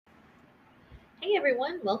Hey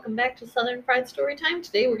everyone, welcome back to Southern Fried Storytime.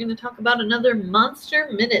 Today we're going to talk about another Monster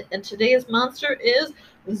Minute, and today's monster is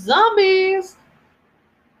zombies!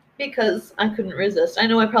 Because I couldn't resist. I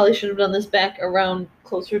know I probably should have done this back around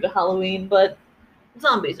closer to Halloween, but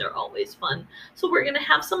zombies are always fun. So we're going to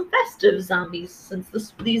have some festive zombies,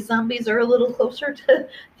 since these zombies are a little closer to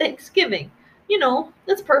Thanksgiving. You know,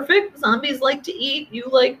 that's perfect. Zombies like to eat, you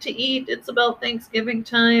like to eat, it's about Thanksgiving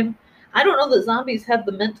time. I don't know that zombies have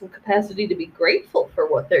the mental capacity to be grateful for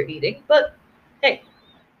what they're eating, but hey,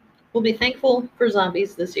 we'll be thankful for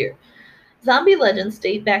zombies this year. Zombie legends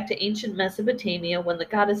date back to ancient Mesopotamia when the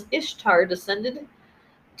goddess Ishtar descended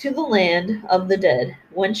to the land of the dead.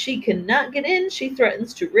 When she cannot get in, she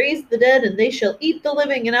threatens to raise the dead, and they shall eat the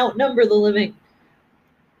living and outnumber the living.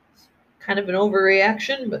 Kind of an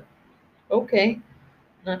overreaction, but okay.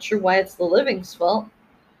 Not sure why it's the living's fault.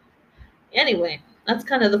 Anyway, that's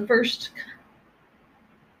kind of the first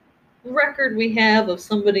record we have of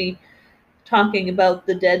somebody talking about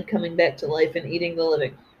the dead coming back to life and eating the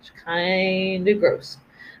living. It's kind of gross.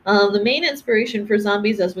 The main inspiration for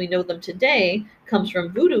zombies as we know them today comes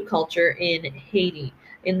from voodoo culture in Haiti.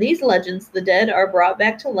 In these legends, the dead are brought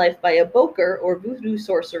back to life by a boker or voodoo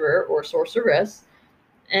sorcerer or sorceress.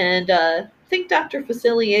 And think Dr.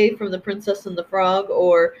 Facilier from The Princess and the Frog,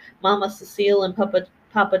 or Mama Cecile and Papa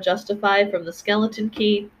Justify from The Skeleton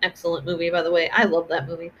Key. Excellent movie, by the way. I love that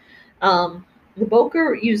movie. The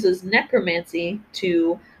Boker uses necromancy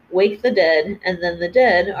to wake the dead, and then the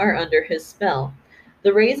dead are under his spell.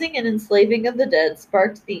 The raising and enslaving of the dead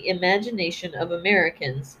sparked the imagination of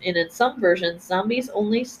Americans, and in some versions, zombies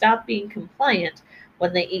only stop being compliant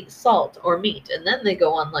when they eat salt or meat, and then they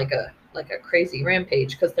go on like a crazy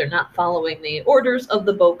rampage because they're not following the orders of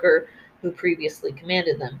the Boker who previously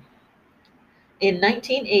commanded them. In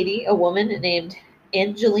 1980, a woman named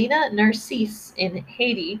Angelina Narcisse in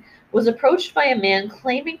Haiti was approached by a man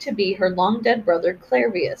claiming to be her long dead brother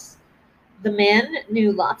Clairvius. The man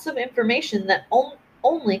knew lots of information that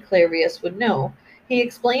only Clairvius would know. He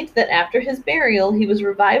explained that after his burial, he was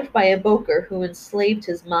revived by a Boker who enslaved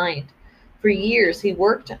his mind. For years, he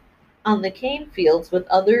worked on the cane fields with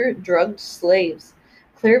other drugged slaves.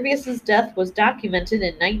 Clairvius's death was documented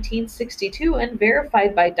in 1962 and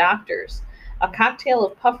verified by doctors. A cocktail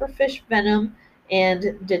of pufferfish venom and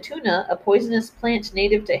datuna, a poisonous plant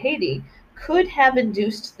native to Haiti, could have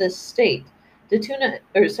induced this state.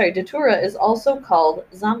 Datura is also called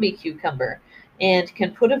zombie cucumber and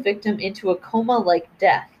can put a victim into a coma-like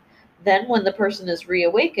death. Then, when the person is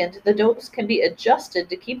reawakened, the dose can be adjusted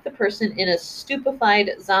to keep the person in a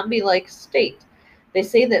stupefied, zombie-like state. They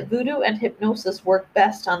say that voodoo and hypnosis work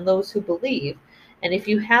best on those who believe, and if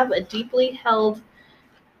you have a deeply held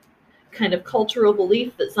kind of cultural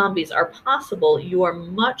belief that zombies are possible, you are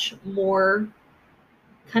much more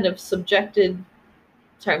kind of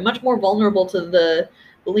much more vulnerable to the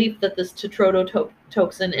belief that this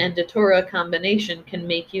tetrodotoxin and datura combination can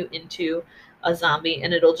make you into a zombie,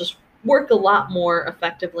 and it'll just work a lot more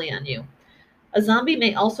effectively on you. A zombie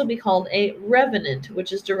may also be called a revenant,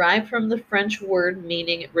 which is derived from the French word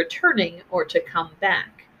meaning returning or to come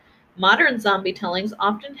back. Modern zombie tellings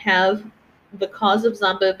often have the cause of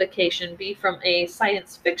zombification be from a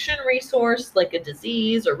science fiction resource like a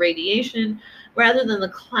disease or radiation, rather than the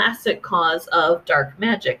classic cause of dark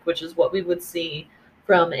magic, which is what we would see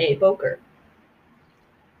from a Boker.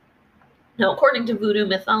 Now, according to voodoo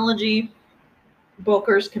mythology,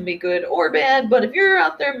 Bokers can be good or bad, but if you're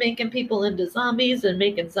out there making people into zombies and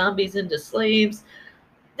making zombies into slaves,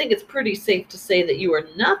 I think it's pretty safe to say that you are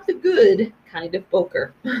not the good kind of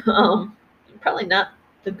Boker. Probably not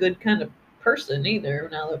the good kind of person either,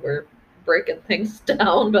 now that we're breaking things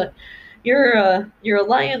down, but your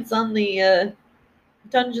alliance on the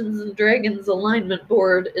Dungeons and Dragons alignment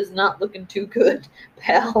board is not looking too good,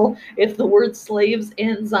 pal. If the word slaves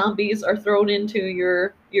and zombies are thrown into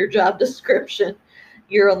your job description,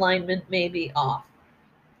 your alignment may be off.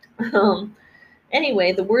 Um,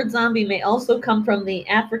 anyway, the word zombie may also come from the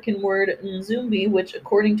African word nzumbi, which,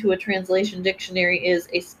 according to a translation dictionary, is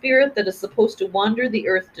a spirit that is supposed to wander the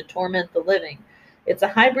earth to torment the living. It's a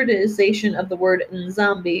hybridization of the word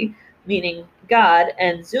nzambi, meaning God,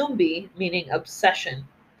 and zumbi, meaning obsession.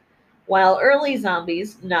 While early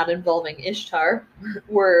zombies, not involving Ishtar,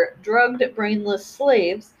 were drugged, brainless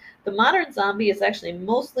slaves, the modern zombie is actually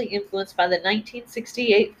mostly influenced by the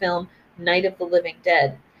 1968 film Night of the Living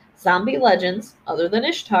Dead. Zombie legends, other than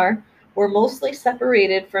Ishtar, were mostly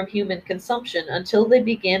separated from human consumption until they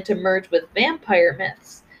began to merge with vampire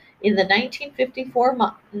myths. In the 1954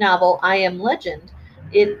 novel I Am Legend,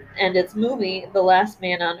 it and its movie The Last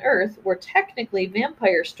Man on Earth were technically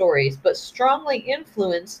vampire stories, but strongly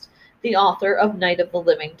influenced the author of Night of the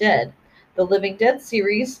Living Dead. The Living Dead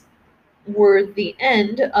series were the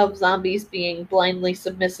end of zombies being blindly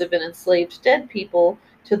submissive and enslaved dead people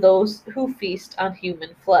to those who feast on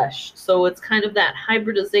human flesh. So it's kind of that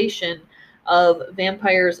hybridization of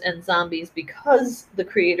vampires and zombies because the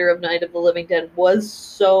creator of Night of the Living Dead was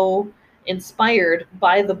so inspired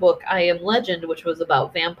by the book I Am Legend, which was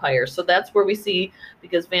about vampires. So that's where we see,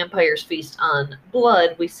 because vampires feast on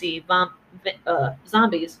blood, we see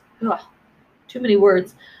zombies. Ugh, too many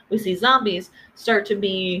words. We see zombies start to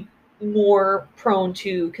be more prone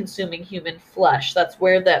to consuming human flesh. That's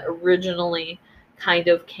where that originally kind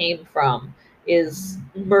of came from, is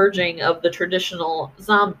merging of the traditional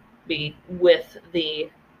zombie with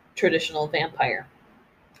the traditional vampire.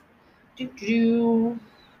 Here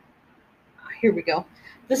we go.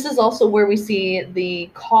 This is also where we see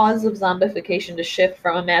the cause of zombification to shift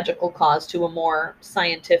from a magical cause to a more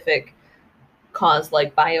scientific cause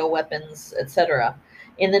like bioweapons, etc.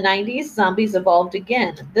 In the 90s, zombies evolved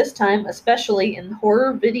again, this time especially in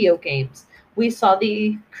horror video games. We saw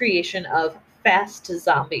the creation of fast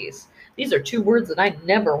zombies. These are two words that I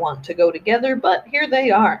never want to go together, but here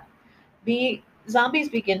they are. The zombies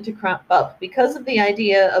begin to crop up because of the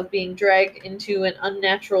idea of being dragged into an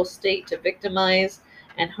unnatural state to victimize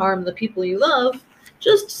and harm the people you love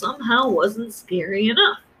just somehow wasn't scary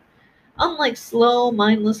enough. Unlike slow,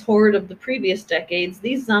 mindless horde of the previous decades,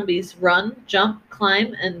 these zombies run, jump,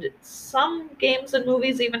 climb, and some games and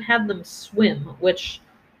movies even have them swim, which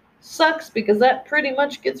sucks because that pretty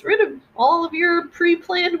much gets rid of all of your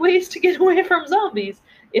pre-planned ways to get away from zombies.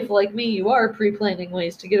 If, like me, you are pre-planning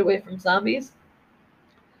ways to get away from zombies.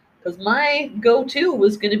 Because my go-to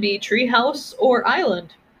was going to be treehouse or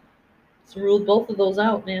island. So ruled both of those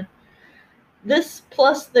out, man. This,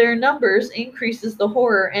 plus their numbers, increases the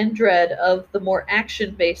horror and dread of the more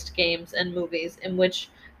action-based games and movies in which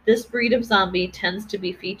this breed of zombie tends to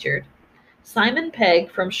be featured. Simon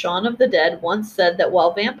Pegg from Shaun of the Dead once said that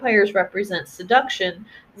while vampires represent seduction,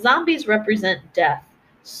 zombies represent death,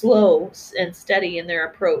 slow and steady in their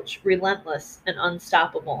approach, relentless and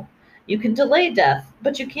unstoppable. You can delay death,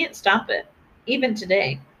 but you can't stop it, even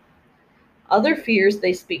today. Other fears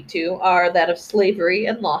they speak to are that of slavery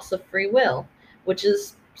and loss of free will, which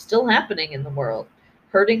is still happening in the world.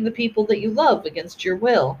 Hurting the people that you love against your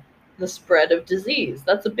will. The spread of disease.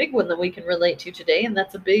 That's a big one that we can relate to today, and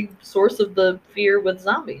that's a big source of the fear with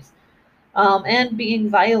zombies. And being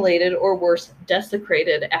violated or worse,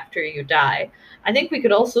 desecrated after you die. I think we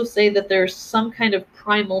could also say that there's some kind of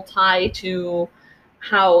primal tie to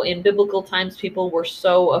how in biblical times people were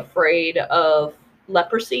so afraid of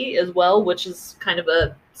leprosy as well, which is kind of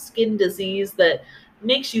a skin disease that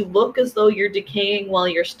makes you look as though you're decaying while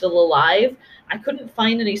you're still alive. I couldn't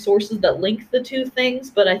find any sources that link the two things,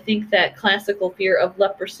 but I think that classical fear of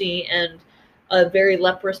leprosy and a very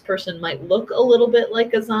leprous person might look a little bit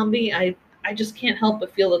like a zombie. I just can't help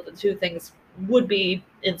but feel that the two things would be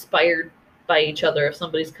inspired by each other if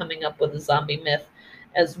somebody's coming up with a zombie myth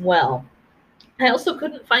as well. I also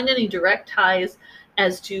couldn't find any direct ties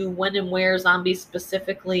as to when and where zombies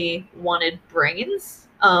specifically wanted brains.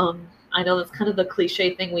 I know that's kind of the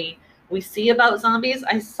cliche thing we see about zombies.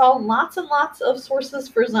 I saw lots and lots of sources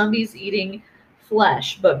for zombies eating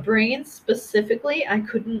flesh, but brains specifically, I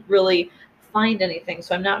couldn't really find anything.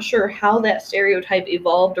 So I'm not sure how that stereotype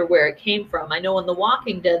evolved or where it came from. I know in The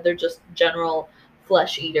Walking Dead, they're just general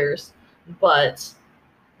flesh eaters, but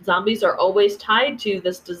zombies are always tied to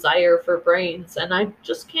this desire for brains, and I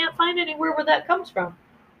just can't find anywhere where that comes from.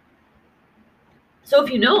 So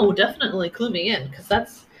if you know, definitely clue me in,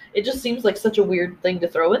 because it just seems like such a weird thing to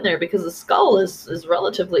throw in there, because the skull is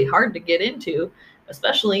relatively hard to get into,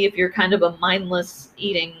 especially if you're kind of a mindless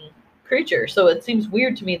eating creature. So it seems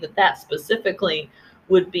weird to me that specifically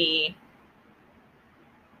would be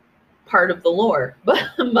part of the lore. But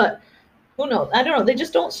who knows? I don't know. They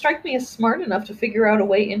just don't strike me as smart enough to figure out a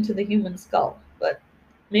way into the human skull. But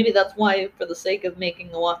maybe that's why, for the sake of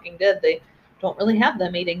making The Walking Dead, they don't really have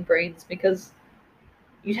them eating brains, because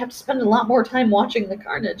you'd have to spend a lot more time watching the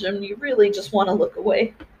carnage, and you really just want to look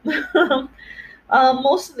away.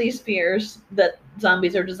 Most of these fears that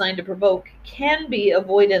zombies are designed to provoke can be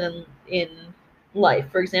avoided in life.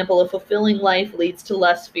 For example, a fulfilling life leads to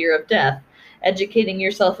less fear of death. Educating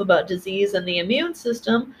yourself about disease and the immune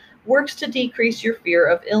system works to decrease your fear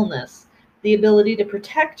of illness. The ability to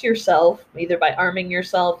protect yourself, either by arming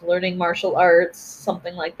yourself, learning martial arts,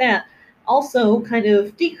 something like that, also kind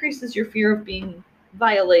of decreases your fear of being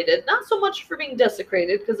violated. Not so much for being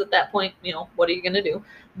desecrated, because at that point, what are you going to do?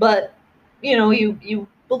 But, you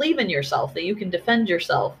believe in yourself, that you can defend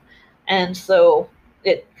yourself. And so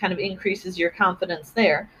it kind of increases your confidence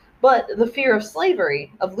there. But the fear of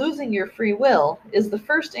slavery, of losing your free will, is the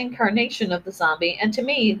first incarnation of the zombie, and to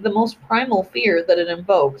me, the most primal fear that it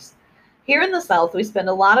invokes. Here in the South, we spend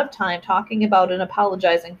a lot of time talking about and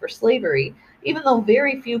apologizing for slavery, even though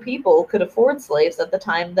very few people could afford slaves at the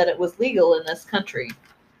time that it was legal in this country.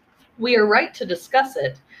 We are right to discuss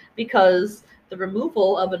it because the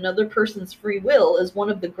removal of another person's free will is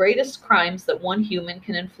one of the greatest crimes that one human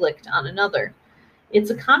can inflict on another. It's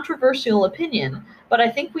a controversial opinion, but I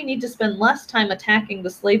think we need to spend less time attacking the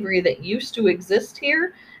slavery that used to exist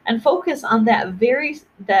here and focus on that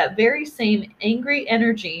very same angry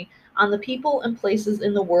energy on the people and places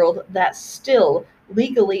in the world that still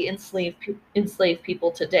legally enslave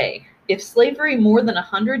people today. If slavery more than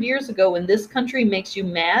 100 years ago in this country makes you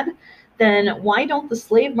mad, then why don't the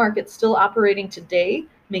slave market still operating today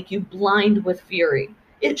make you blind with fury?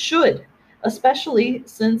 It should, especially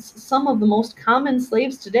since some of the most common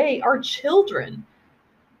slaves today are children.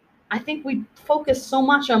 I think we focus so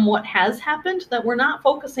much on what has happened that we're not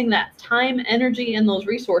focusing that time, energy, and those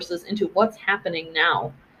resources into what's happening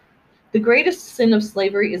now. The greatest sin of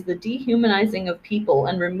slavery is the dehumanizing of people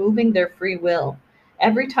and removing their free will.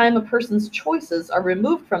 Every time a person's choices are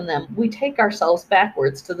removed from them, we take ourselves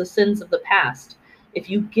backwards to the sins of the past. If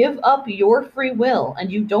you give up your free will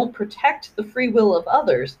and you don't protect the free will of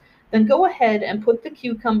others, then go ahead and put the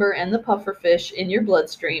cucumber and the pufferfish in your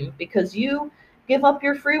bloodstream because you give up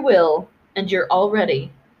your free will and you're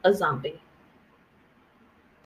already a zombie.